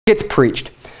gets preached.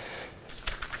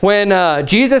 When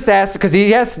Jesus asked, because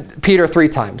he asked Peter 3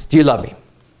 times, do you love me?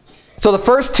 So the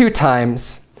first 2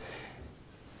 times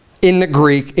in the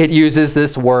Greek, it uses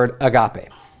this word agape.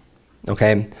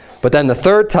 Okay? But then the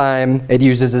 3rd time, it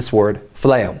uses this word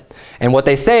phileo. And what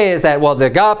they say is that, well, the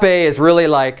agape is really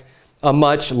like a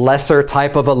much lesser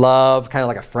type of a love, kind of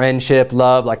like a friendship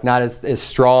love, like not as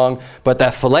strong. But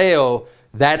that phileo,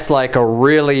 that's like a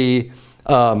really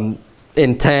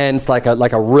intense, like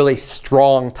a really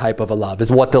strong type of a love, is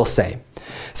what they'll say.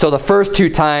 So the first 2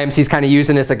 times he's kind of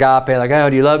using this agape, like, oh,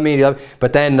 do you love me? Do you love me?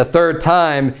 But then the 3rd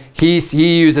time he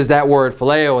uses that word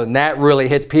phileo, and that really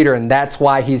hits Peter, and that's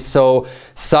why he's so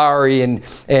sorry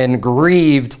and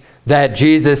grieved that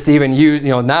Jesus even used,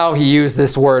 now he used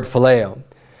this word phileo.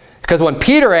 Because when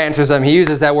Peter answers him, he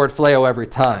uses that word phileo every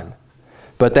time.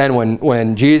 But then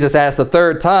when Jesus asks the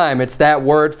 3rd time, it's that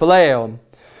word phileo.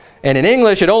 And in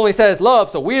English, it only says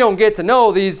love, so we don't get to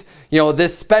know these,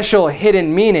 this special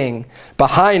hidden meaning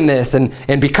behind this. And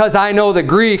because I know the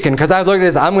Greek and because I've looked at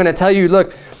this, I'm going to tell you,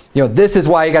 look, this is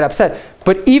why he got upset.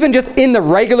 But even just in the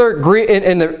regular Greek,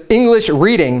 in the English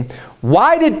reading,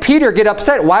 why did Peter get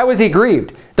upset? Why was he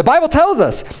grieved? The Bible tells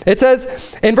us. It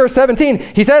says in verse 17,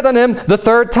 he said unto him the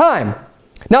 3rd time.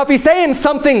 Now, if he's saying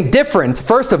something different,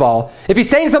 first of all, if he's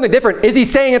saying something different, is he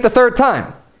saying it the 3rd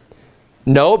time?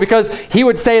 No, because he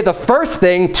would say the first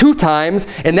thing 2 times,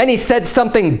 and then he said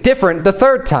something different the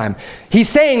 3rd time. He's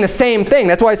saying the same thing.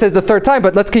 That's why it says the 3rd time,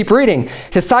 but let's keep reading.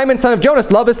 It says, Simon, son of Jonas,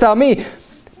 lovest thou me?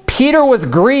 Peter was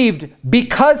grieved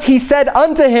because he said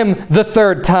unto him the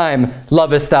 3rd time,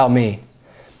 lovest thou me?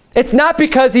 It's not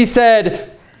because he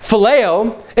said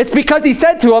phileo. It's because he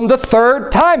said to him the 3rd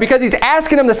time, because he's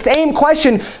asking him the same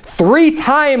question 3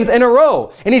 times in a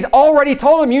row. And he's already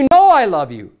told him, I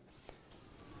love you.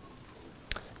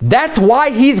 That's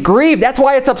why he's grieved. That's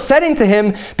why it's upsetting to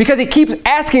him, because he keeps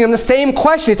asking him the same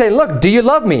question. He's saying, look, do you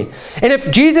love me? And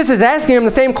if Jesus is asking him the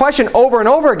same question over and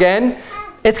over again,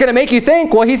 it's going to make you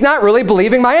think, well, he's not really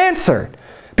believing my answer.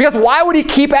 Because why would he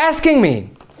keep asking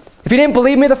me if he didn't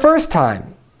believe me the first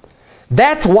time?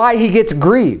 That's why he gets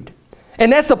grieved.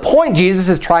 And that's the point Jesus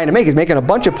is trying to make. He's making a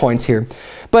bunch of points here.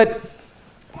 But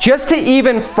just to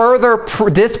even further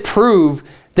disprove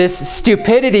this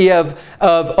stupidity of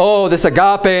this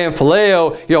agape and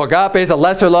phileo, agape is a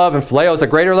lesser love and phileo is a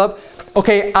greater love.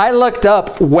 Okay, I looked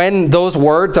up when those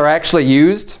words are actually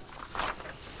used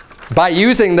by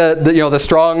using the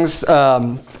Strong's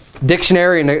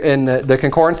dictionary and the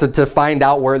concordance to find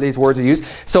out where these words are used.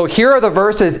 So here are the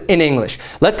verses in English.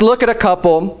 Let's look at a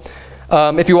couple.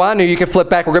 If you want to, you can flip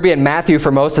back. We're going to be in Matthew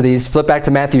for most of these. Flip back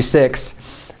to Matthew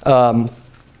 6. We're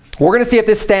going to see if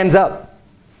this stands up.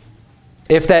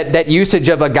 If that usage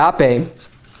of agape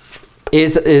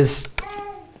is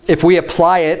if we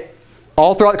apply it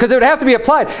all throughout, because it would have to be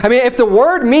applied. I mean, if the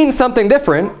word means something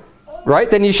different,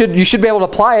 right, then you should be able to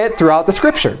apply it throughout the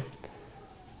Scripture.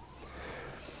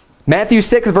 Matthew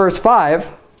 6 verse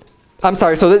 5. I'm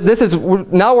sorry. So this is,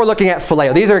 now we're looking at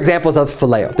phileo. These are examples of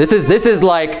phileo. This is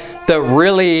like the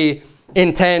really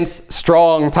intense,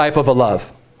 strong type of a love.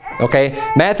 Okay,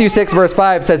 Matthew 6 verse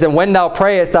 5 says, and when thou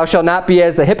prayest, thou shalt not be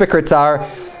as the hypocrites are,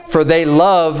 for they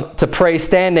love to pray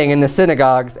standing in the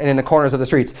synagogues and in the corners of the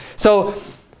streets. So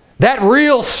that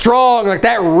real strong, like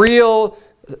that real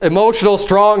emotional,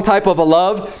 strong type of a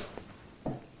love,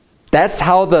 that's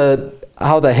how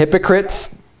the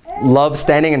hypocrites love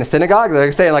standing in the synagogue.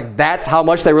 They're saying like that's how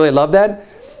much they really love that.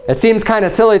 It seems kind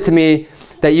of silly to me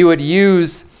that you would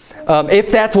use, if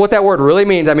that's what that word really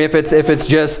means. I mean, if it's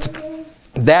just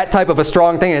that type of a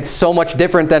strong thing, it's so much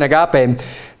different than agape.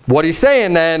 What he's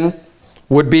saying then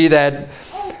would be that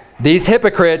these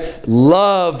hypocrites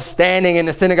love standing in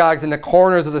the synagogues in the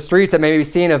corners of the streets that may be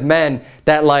seen of men,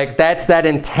 that's that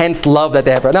intense love that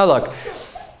they have. Now look,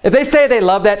 if they say they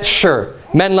love that, sure.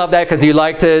 Men love that because you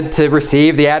like to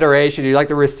receive the adoration, you like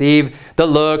to receive the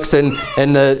looks and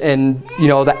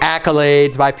the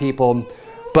accolades by people.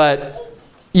 But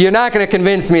you're not going to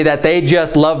convince me that they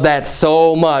just love that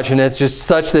so much and it's just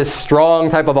such this strong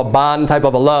type of a bond, type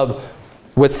of a love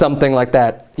with something like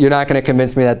that. You're not going to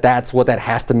convince me that that's what that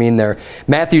has to mean there.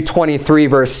 Matthew 23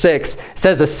 verse 6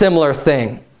 says a similar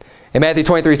thing. In Matthew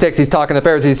 23:6, he's talking to the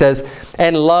Pharisees. He says,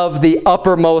 and love the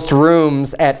uppermost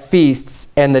rooms at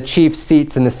feasts and the chief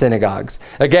seats in the synagogues.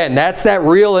 Again, that's that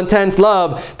real intense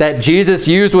love that Jesus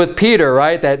used with Peter,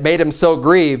 right? That made him so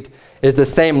grieved, is the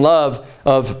same love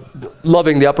of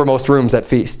loving the uppermost rooms at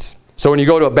feasts. So when you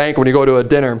go to a banquet, when you go to a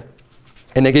dinner,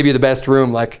 and they give you the best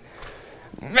room, like,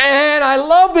 man, I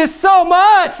love this so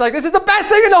much. Like, this is the best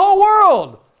thing in the whole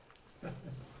world.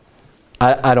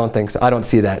 I don't think so. I don't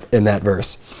see that in that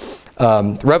verse.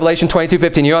 Revelation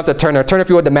 22:15. You don't have to turn there. Turn if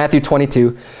you would to Matthew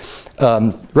 22.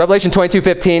 Revelation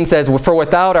 22:15 says, "For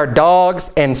without are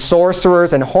dogs and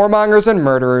sorcerers and whoremongers and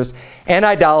murderers and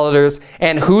idolaters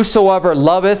and whosoever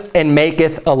loveth and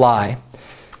maketh a lie."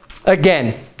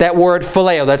 Again, that word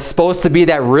phileo, that's supposed to be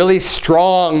that really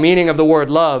strong meaning of the word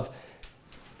love,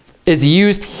 is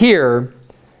used here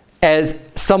as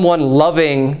someone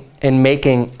loving and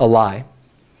making a lie.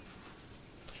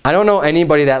 I don't know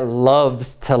anybody that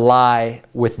loves to lie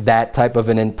with that type of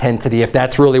an intensity, if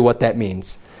that's really what that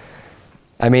means.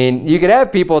 I mean, you could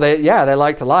have people that, yeah, they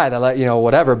like to lie, they like, you know,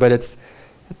 whatever, but it's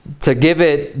to give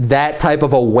it that type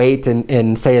of a weight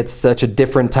and say it's such a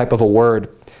different type of a word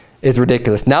is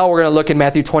ridiculous. Now we're going to look in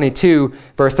Matthew 22,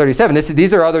 verse 37.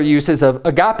 These are other uses of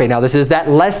agape. Now this is that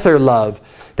lesser love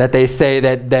that they say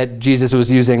that Jesus was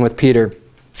using with Peter.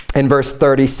 In verse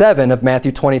 37 of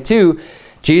Matthew 22,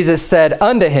 Jesus said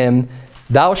unto him,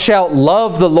 "Thou shalt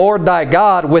love the Lord thy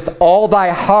God with all thy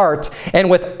heart and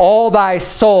with all thy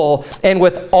soul and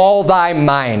with all thy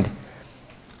mind."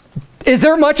 Is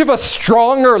there much of a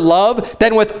stronger love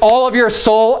than with all of your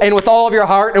soul and with all of your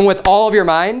heart and with all of your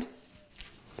mind?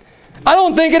 I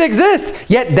don't think it exists.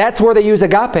 Yet that's where they use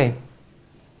agape.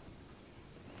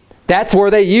 That's where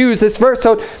they use this verse.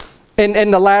 So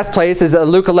in the last place is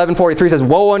Luke 11:43 says,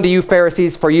 "Woe unto you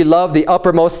Pharisees, for you love the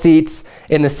uppermost seats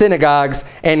in the synagogues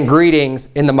and greetings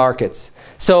in the markets."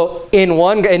 So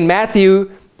in Matthew,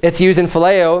 it's using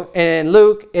phileo, and in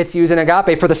Luke, it's using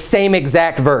agape for the same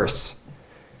exact verse.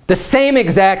 The same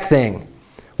exact thing.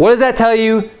 What does that tell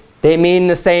you? They mean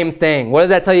the same thing. What does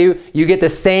that tell you? You get the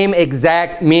same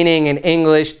exact meaning in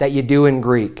English that you do in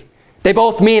Greek. They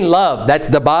both mean love. That's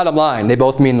the bottom line. They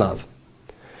both mean love.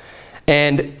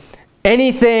 And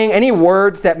any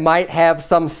words that might have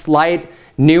some slight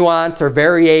nuance or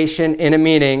variation in a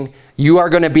meaning, you are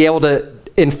going to be able to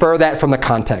infer that from the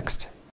context.